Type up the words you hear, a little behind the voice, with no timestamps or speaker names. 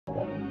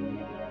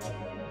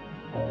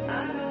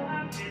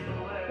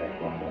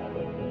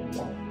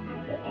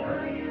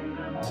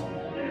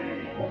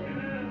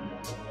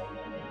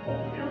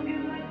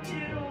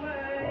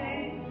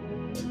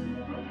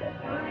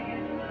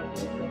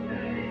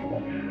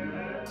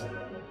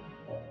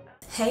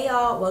Hey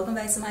y'all, welcome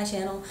back to my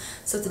channel.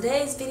 So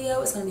today's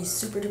video is going to be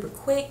super duper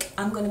quick.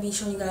 I'm going to be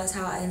showing you guys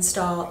how I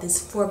installed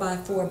this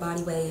 4x4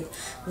 body wave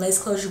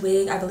lace closure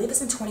wig. I believe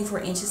it's in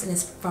 24 inches and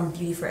it's from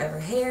Beauty Forever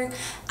Hair.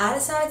 I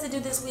decided to do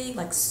this wig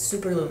like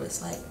super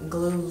glueless, like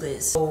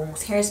glueless. No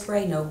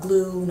hairspray, no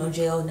glue, no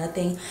gel,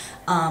 nothing.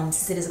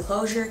 Since it is a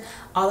closure,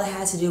 all I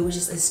had to do was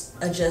just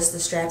adjust the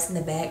straps in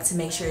the back to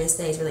make sure it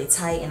stays really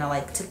tight, and I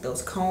like took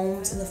those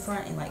combs in the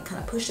front and like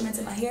kind of pushed them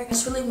into my hair. I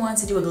just really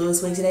wanted to do a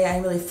glueless wig today. I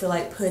didn't really feel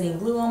like putting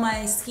glue on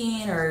my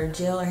skin or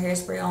gel or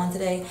hairspray on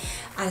today.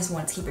 I just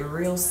wanted to keep it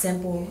real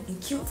simple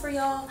and cute for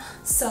y'all.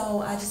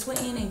 So I just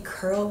went in and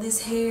curled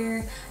this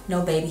hair.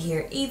 No baby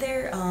hair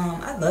either.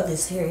 I love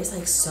this hair. It's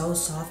like so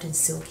soft and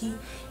silky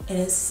and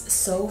it's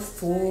so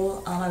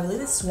full. I believe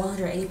this is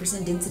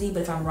 180% density,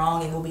 but if I'm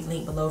wrong, it will be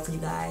linked below for you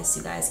guys so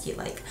you guys get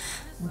like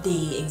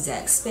the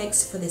exact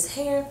specs for this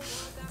hair.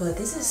 But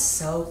this is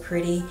so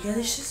pretty. Yeah,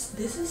 this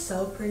is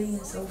so pretty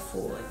and so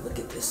full. Like, look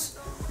at this.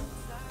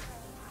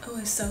 Oh,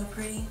 it's so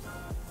pretty.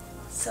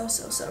 So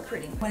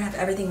pretty. I'm gonna have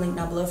everything linked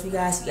down below for you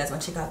guys if you guys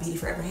want to check out Beauty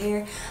Forever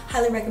Hair.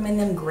 Highly recommend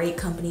them. Great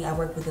company. I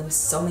worked with them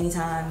so many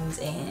times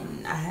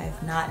and I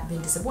have not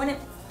been disappointed.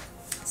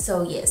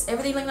 So yes,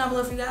 everything linked down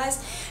below for you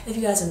guys. If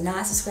you guys are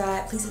not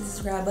subscribed, please hit the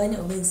subscribe button. It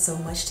would mean so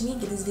much to me.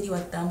 Give this video a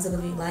thumbs up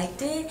if you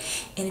liked it.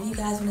 And if you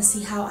guys want to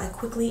see how I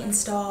quickly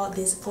install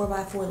this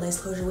 4x4 lace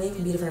closure wig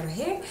from Beauty Forever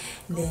Hair,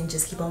 then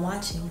just keep on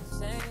watching.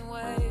 Same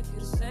way, feel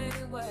the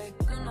same way.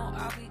 You know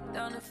I'll be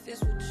down if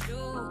it's with you.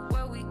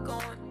 Where we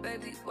going,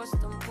 baby? What's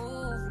the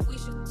move? We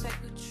should take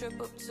a trip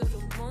up to the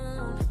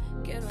moon.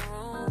 Get a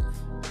room,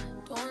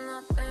 doing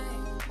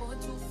nothing, moving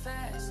too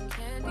fast.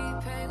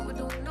 Candy paint with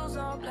the windows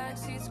all black,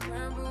 seats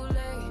creme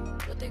brulee.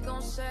 What they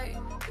gon' say?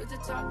 With the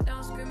top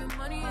down, screaming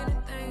money,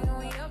 anything. And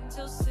we up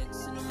till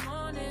 6 in the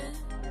morning.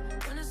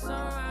 When the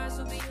sunrise,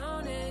 we'll be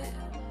on it.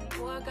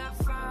 Oh, I got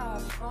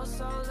 5, oh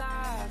so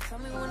live. Tell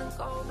me when to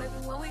go, baby,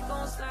 when we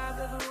gon' slide,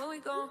 baby, when we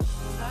gon'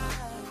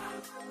 slide.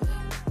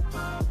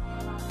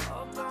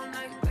 Up all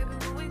night, baby,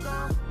 when we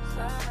gon'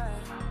 slide.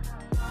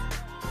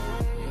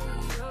 Hey,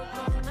 up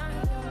all night,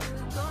 baby,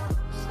 when we gon'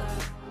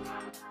 slide.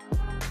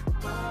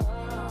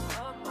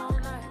 Up all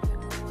night,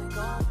 baby, when we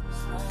gon'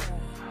 slide.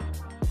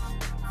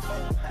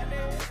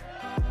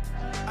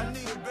 I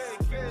need a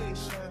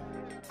vacation.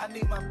 I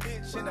need my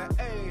bitch in an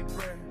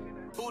apron.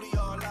 Booty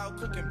all out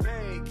cooking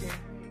bacon.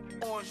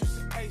 Orange juice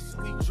and ace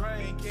we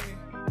drinking.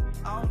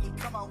 I only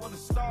come out when the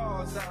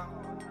stars out.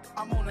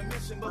 I'm on a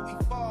mission but we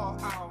fall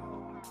out.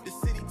 The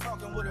city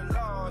talking with a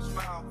large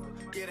mouth.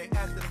 Yeah, they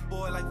after the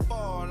boy like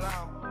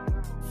Fallout.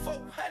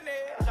 400.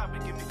 Drop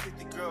it, give me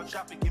 50, girl.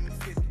 Drop it, give me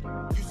 50.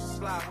 You should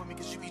slide with me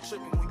cause you be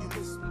tripping when you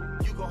miss me.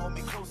 You gon' hold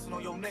me close and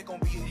on your neck gon'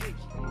 be a hickey.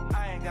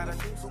 I ain't gotta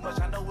do too much,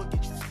 I know what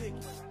get you sticky.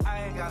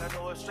 I ain't gotta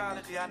know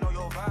astrology, I know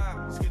your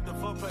vibe. Skip the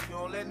footprint, you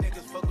don't let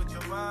niggas fuck with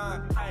your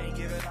mind. I ain't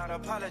giving out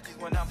apologies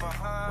when I'm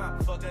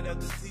behind. Fucking up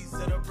the seats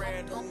of the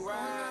brand new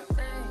ride.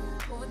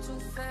 Moving too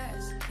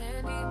fast,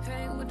 candy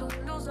paint with the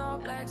windows all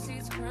black,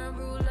 seats creme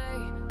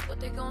brulee. What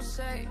they gon'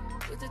 say?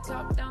 With the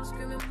top down,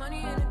 screaming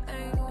money,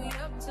 anything. We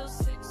up till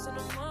 6 in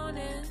the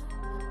morning.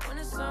 When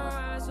the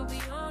sunrise, we'll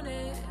be on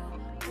it.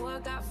 Oh, I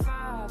got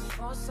 5,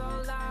 oh so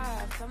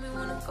live. Tell me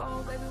when to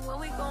go, baby, when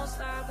we gon'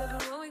 slide, baby,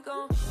 when we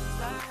gon'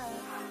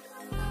 slide.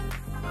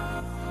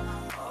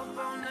 Up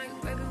all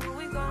night, baby, when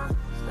we gon'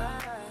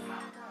 slide.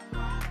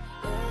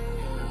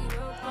 Hey,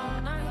 up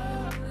all night,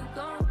 baby, when we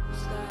gon'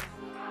 slide.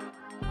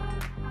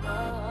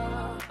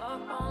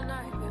 Up all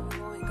night,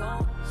 baby, when we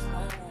gon'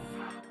 slide.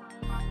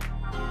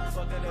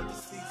 Fucking up the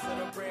seats of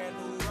the brand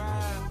new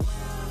ride.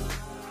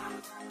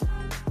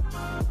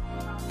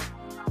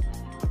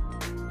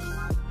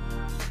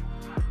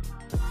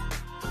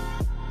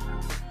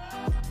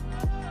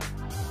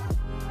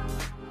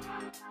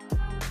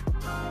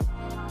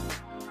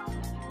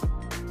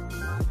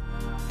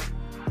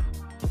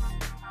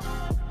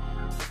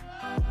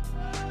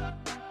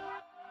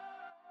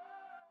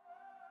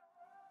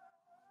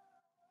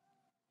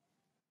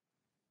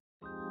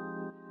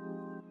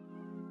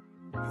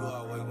 You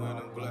always wearing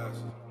them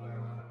glasses.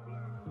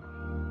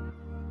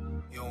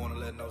 You don't wanna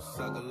let no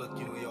sucker look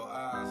you in your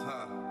eyes,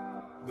 huh?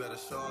 You better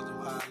charge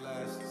them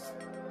eyelashes.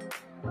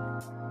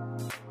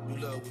 You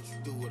love what you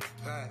do with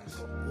a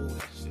passion. Ooh,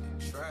 that shit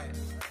is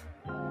trash.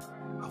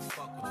 I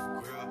fuck with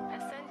you, girl.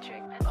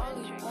 Eccentric. All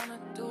you wanna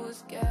do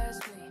is gas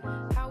me.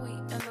 How we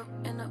end up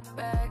in the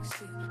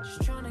backseat.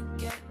 Just tryna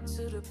get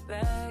to the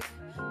bag.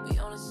 We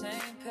on the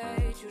same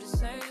page, you the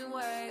same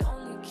way.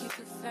 Only keep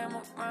your fam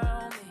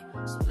around me.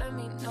 So let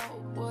me know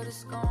what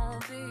it's gonna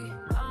be.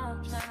 I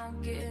don't plan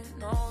on getting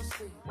no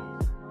sleep.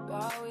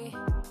 While we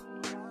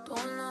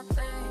doing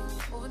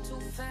nothing, moving too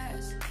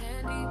fast.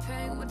 Candy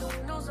paint with the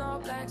windows all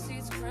black,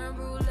 seats creme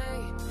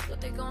brulee. What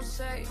they gon'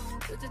 say?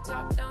 With the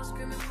top down,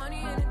 screaming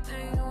money,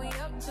 anything. And we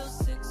up till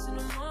 6 in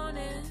the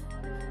morning.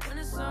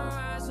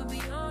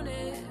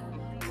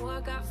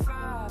 I got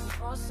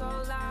 5, also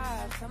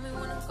live. Tell me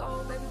when to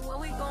go, baby,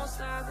 when we gon'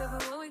 slide, baby,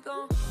 when we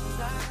gon'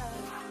 slide.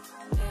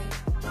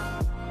 Yeah.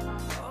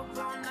 Up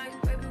all night,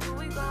 baby, when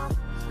we gon'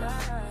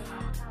 slide.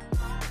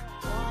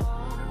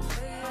 Oh,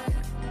 yeah,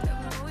 baby,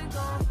 when we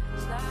gon'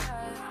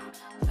 slide,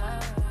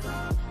 slide,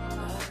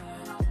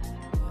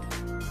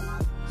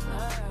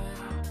 slide.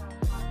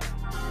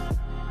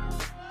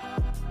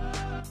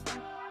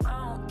 I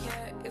don't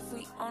care if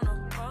we on a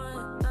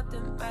run,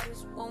 nothing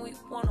matters when we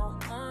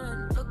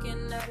one-on-one.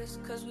 Looking at us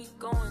cause we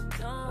going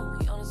dumb.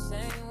 We on the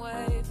same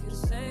wave, you the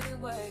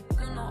same way.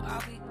 You know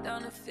I'll be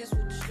down if it's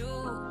with you.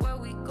 Where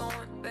we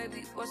going,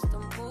 baby, what's the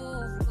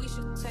move? We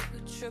should take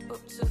a trip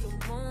up to the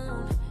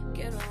moon.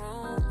 Get a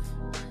room,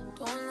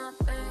 doing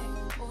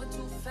nothing, moving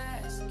too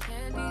fast.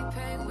 Candy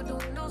paint with the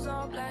windows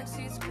all black,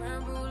 seats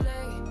creme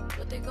brulee.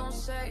 What they gon'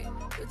 say?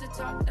 With the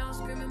top down,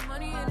 screaming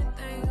money,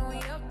 anything. And we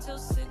up till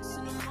 6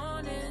 in the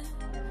morning.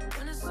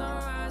 When the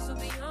sunrise, we'll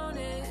be on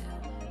it.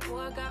 Oh,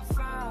 I got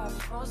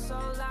 5, also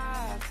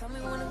live. Tell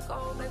me when to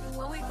go, baby,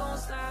 when we gon'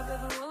 slide,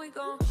 baby, when we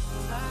gon'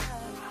 slide.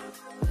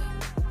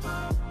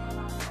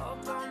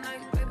 Up all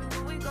night, baby,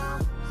 when we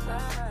gon'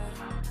 slide.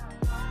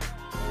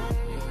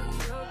 Hey,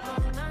 up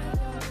all night,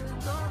 baby, when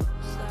we gon'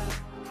 slide.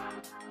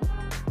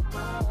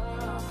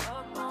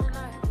 Up all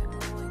night, baby,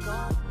 when we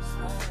gon'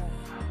 slide.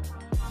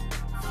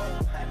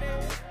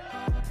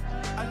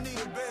 I need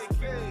a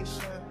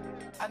vacation.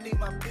 I need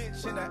my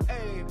bitch in an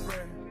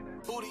apron.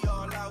 Booty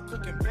all out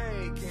cooking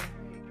bacon.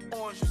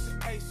 Orange juice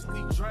and ace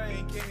we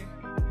drinking.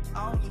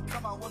 I only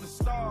come out when the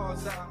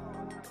stars out.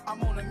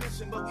 I'm on a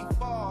mission but we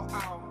fall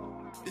out.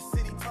 The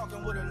city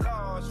talking with a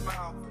large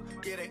mouth.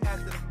 Yeah, they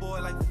after the boy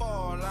like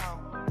Fallout.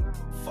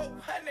 400.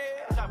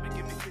 Drop it,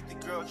 give me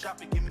 50, girl, drop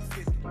it, give me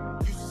 50.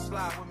 You should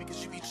slide with me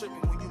cause you be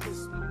tripping when you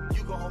miss me.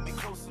 You gon' hold me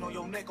close and on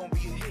your neck gon' be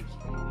a hickey.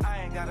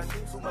 I ain't gotta do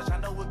too much, I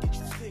know what get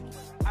you sticky.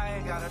 I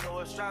ain't gotta know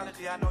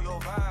astrology, I know your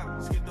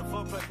vibe. Skip the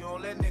footprint, you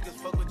don't let niggas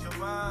fuck with your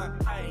mind.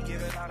 I ain't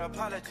giving out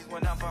apologies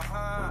when I'm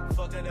behind.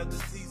 Fucking up the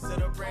seats of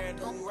the brand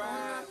new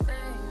ride.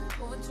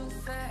 Moving too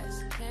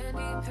fast,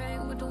 candy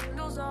paint with the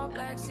windows all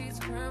black, seats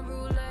creme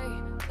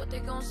brulee. What they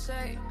gon'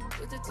 say?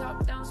 With the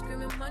top down,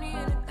 screaming money,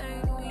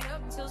 anything. We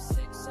up till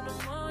 6 in the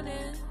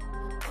morning.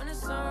 When the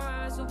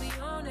sunrise, we'll be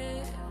on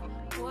it.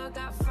 Oh, I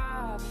got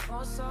 5,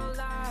 also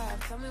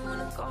live. Tell me when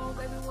to go,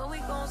 baby, when we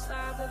gon'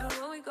 slide, baby,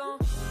 when we gon'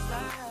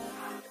 slide.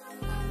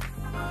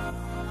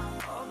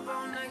 Up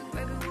all night,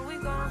 baby, when we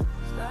gon'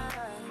 slide.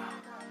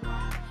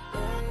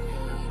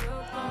 Hey,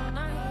 up all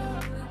night,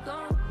 baby, we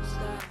gon'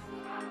 slide.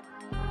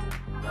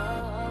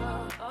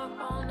 Up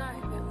all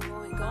night, baby,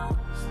 when we gon'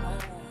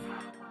 slide.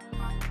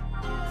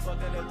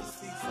 Fucking up the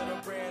seats of the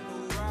brand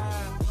new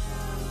ride.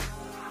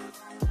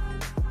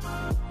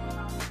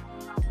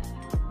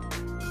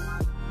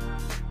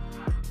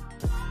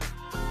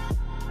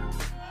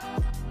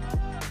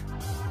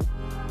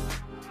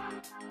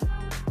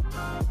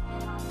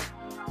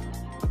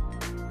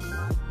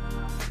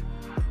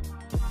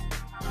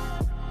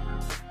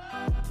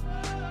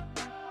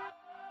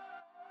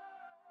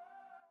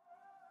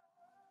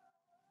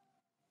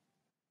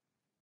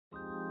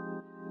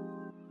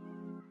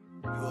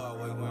 You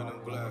always wearing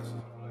them glasses.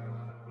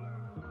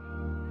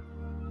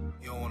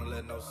 You don't wanna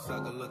let no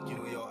sucker look you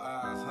in your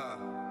eyes, huh?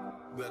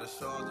 Better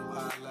charge them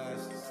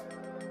eyelashes.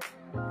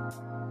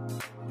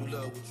 You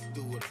love what you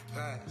do with a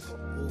pass.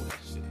 Ooh, that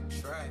shit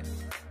trash.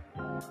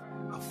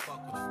 I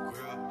fuck with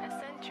you, girl.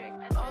 Eccentric.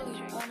 All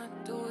you wanna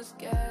do is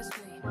gas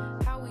me.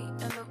 How we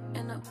end up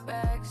in the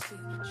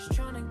backseat. Just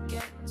tryna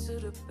get to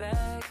the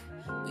bag.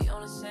 We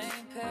on the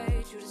same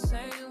page, you the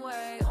same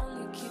way.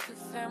 Only keep the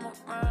fam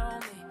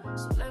around me.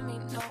 So let me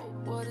know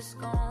what it's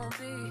gon'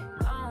 be.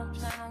 I don't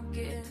plan on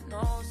getting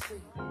no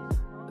sleep.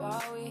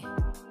 While we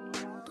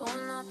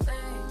doing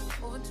nothing,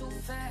 moving too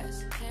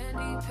fast.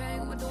 Candy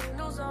paint with the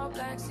windows all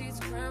black, seats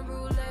creme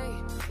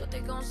brulee. What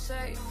they gon'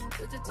 say?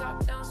 With the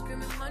top down,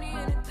 screaming money,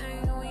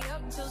 anything. And we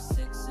up till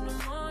 6 in the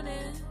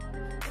morning.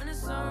 When the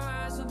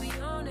sunrise, we'll be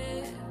on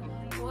it.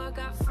 Oh, I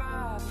got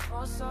 5,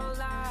 also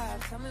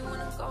live. Tell me when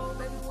to go,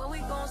 baby, when we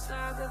gon'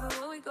 slide, baby,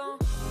 when we gon'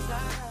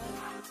 slide.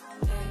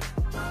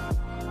 Yeah.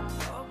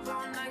 Up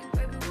all night,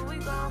 baby, when we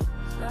gon'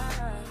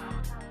 slide.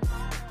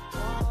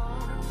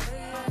 Oh,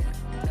 yeah,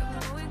 baby,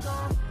 when we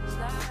gon'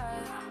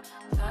 slide,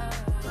 slide,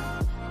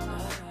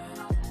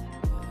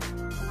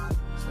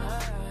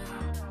 slide.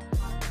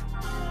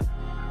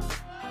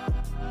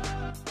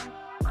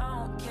 I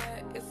don't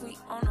care if we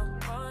on a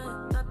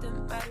run, nothing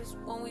matters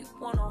when we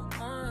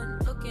one-on-one.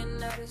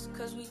 Looking at us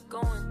cause we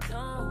going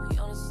dumb. We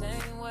on the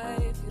same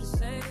wave, you the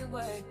same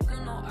way. You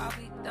know I'll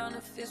be down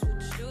if it's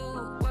with you.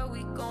 Where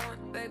we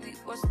going, baby,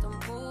 what's the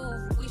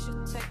move? We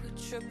should take a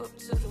trip up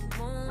to the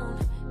moon.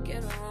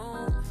 Get a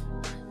room,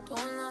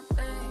 doing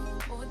nothing,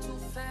 moving too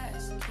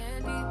fast.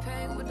 Candy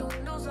paint with the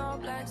windows all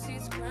black,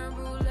 seats creme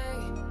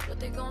brulee. What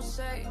they gon'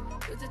 say?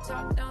 With the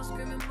top down,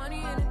 screaming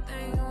money,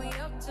 anything. And we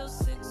up till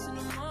 6 in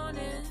the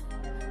morning.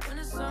 When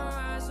the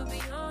sunrise, we'll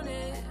be on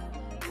it.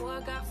 Oh,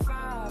 I got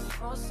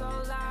 5, also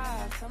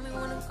live. Tell me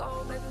when to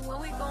go, baby, when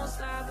we gon'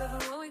 slide,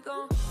 baby, when we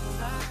gon'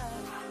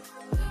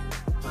 slide.